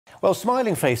Well,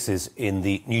 smiling faces in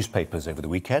the newspapers over the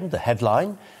weekend. The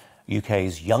headline,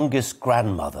 UK's youngest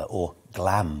grandmother, or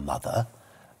glam mother,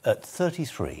 at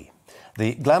 33.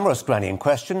 The glamorous granny in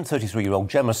question,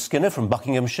 33-year-old Gemma Skinner from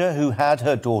Buckinghamshire, who had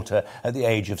her daughter at the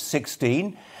age of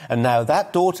 16. And now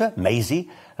that daughter,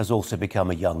 Maisie, has also become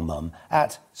a young mum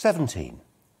at 17.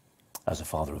 As a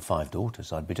father of 5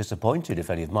 daughters, I'd be disappointed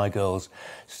if any of my girls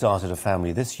started a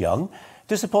family this young.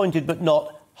 Disappointed but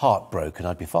not heartbroken.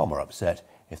 I'd be far more upset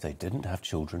if they didn't have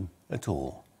children at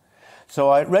all. So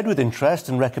I read with interest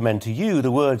and recommend to you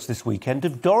the words this weekend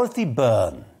of Dorothy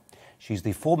Byrne. She's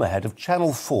the former head of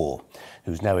Channel 4,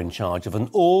 who's now in charge of an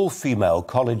all-female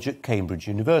college at Cambridge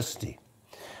University.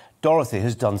 Dorothy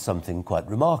has done something quite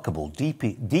remarkable,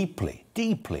 deeply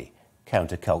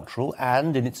countercultural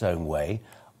and, in its own way,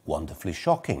 wonderfully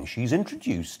shocking. She's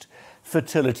introduced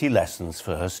fertility lessons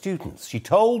for her students. She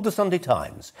told the Sunday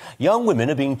Times, young women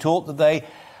are being taught that they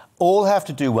all have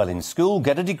to do well in school,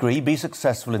 get a degree, be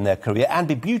successful in their career and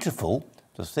be beautiful.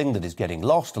 The thing that is getting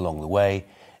lost along the way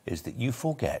is that you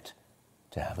forget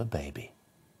to have a baby.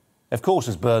 Of course,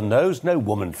 as Byrne knows, no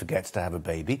woman forgets to have a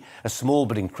baby. A small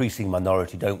but increasing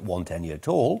minority don't want any at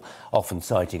all, often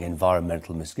citing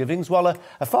environmental misgivings, while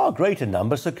a far greater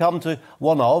number succumb to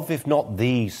one of, if not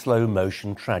the,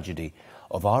 slow-motion tragedy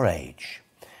of our age,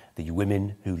 the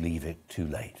women who leave it too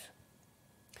late.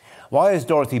 Why is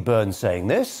Dorothy Byrne saying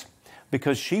this?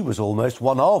 Because she was almost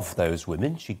one of those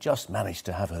women. She just managed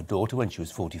to have her daughter when she was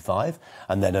 45,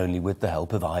 and then only with the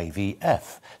help of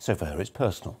IVF. So for her, it's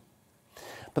personal.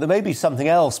 But there may be something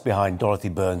else behind Dorothy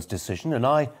Byrne's decision, and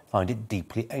I find it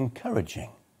deeply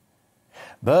encouraging.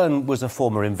 Byrne was a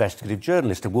former investigative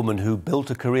journalist, a woman who built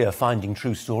a career finding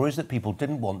true stories that people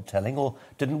didn't want telling or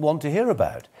didn't want to hear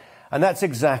about. And that's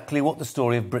exactly what the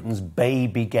story of Britain's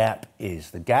baby gap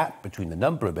is. The gap between the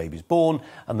number of babies born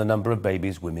and the number of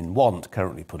babies women want,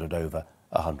 currently put at over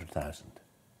 100,000.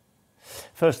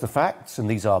 First, the facts, and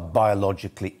these are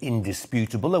biologically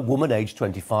indisputable. A woman aged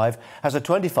 25 has a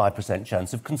 25%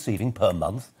 chance of conceiving per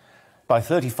month. By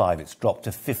 35, it's dropped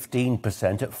to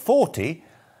 15%. At 40,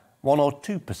 1 or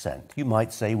 2%. You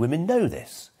might say women know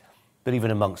this. But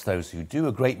even amongst those who do,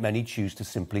 a great many choose to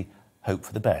simply hope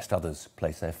for the best. Others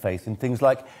place their faith in things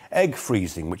like egg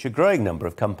freezing, which a growing number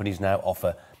of companies now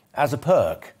offer as a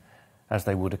perk, as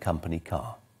they would a company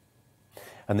car.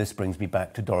 And this brings me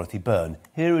back to Dorothy Byrne.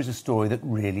 Here is a story that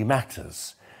really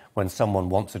matters. When someone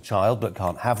wants a child but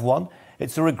can't have one,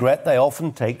 it's a regret they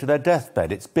often take to their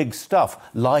deathbed. It's big stuff,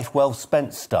 life well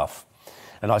spent stuff.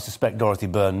 And I suspect Dorothy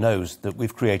Byrne knows that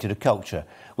we've created a culture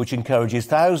which encourages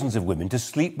thousands of women to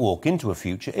sleepwalk into a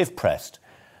future, if pressed,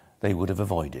 they would have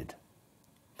avoided.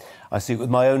 I see it with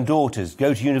my own daughters.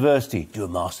 Go to university, do a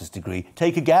master's degree,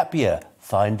 take a gap year,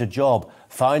 find a job,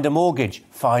 find a mortgage,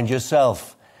 find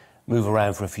yourself. Move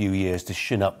around for a few years to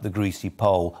shin up the greasy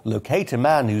pole. Locate a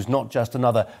man who's not just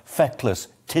another feckless,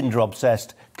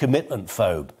 Tinder-obsessed commitment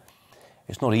phobe.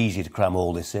 It's not easy to cram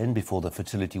all this in before the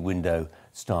fertility window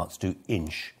starts to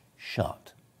inch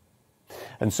shut.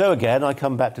 And so again, I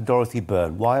come back to Dorothy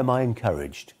Byrne. Why am I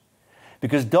encouraged?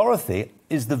 Because Dorothy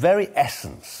is the very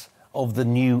essence of the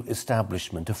new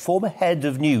establishment, a former head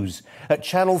of news at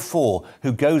Channel 4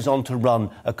 who goes on to run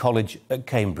a college at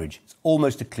Cambridge. It's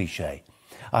almost a cliché.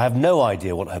 I have no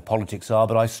idea what her politics are,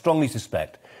 but I strongly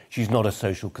suspect she's not a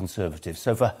social conservative.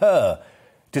 So for her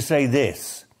to say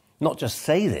this, not just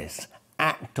say this,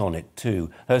 act on it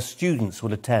too. Her students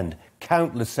will attend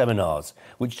countless seminars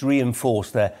which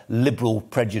reinforce their liberal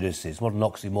prejudices. What an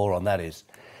oxymoron that is.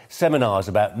 Seminars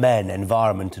about men,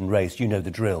 environment and race, you know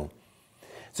the drill.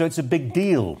 So it's a big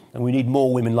deal, and we need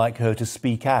more women like her to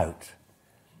speak out.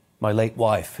 My late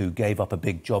wife, who gave up a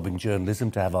big job in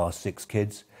journalism to have our 6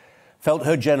 kids, felt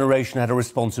her generation had a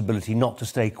responsibility not to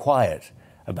stay quiet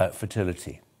about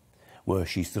fertility. Were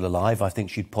she still alive, I think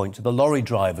she'd point to the lorry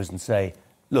drivers and say,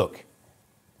 look,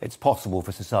 it's possible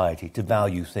for society to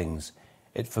value things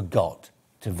it forgot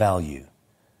to value.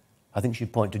 I think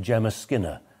she'd point to Gemma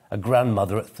Skinner, a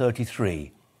grandmother at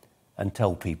 33, and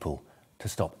tell people to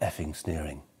stop effing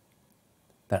sneering.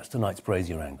 That's tonight's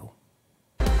Brazier Angle.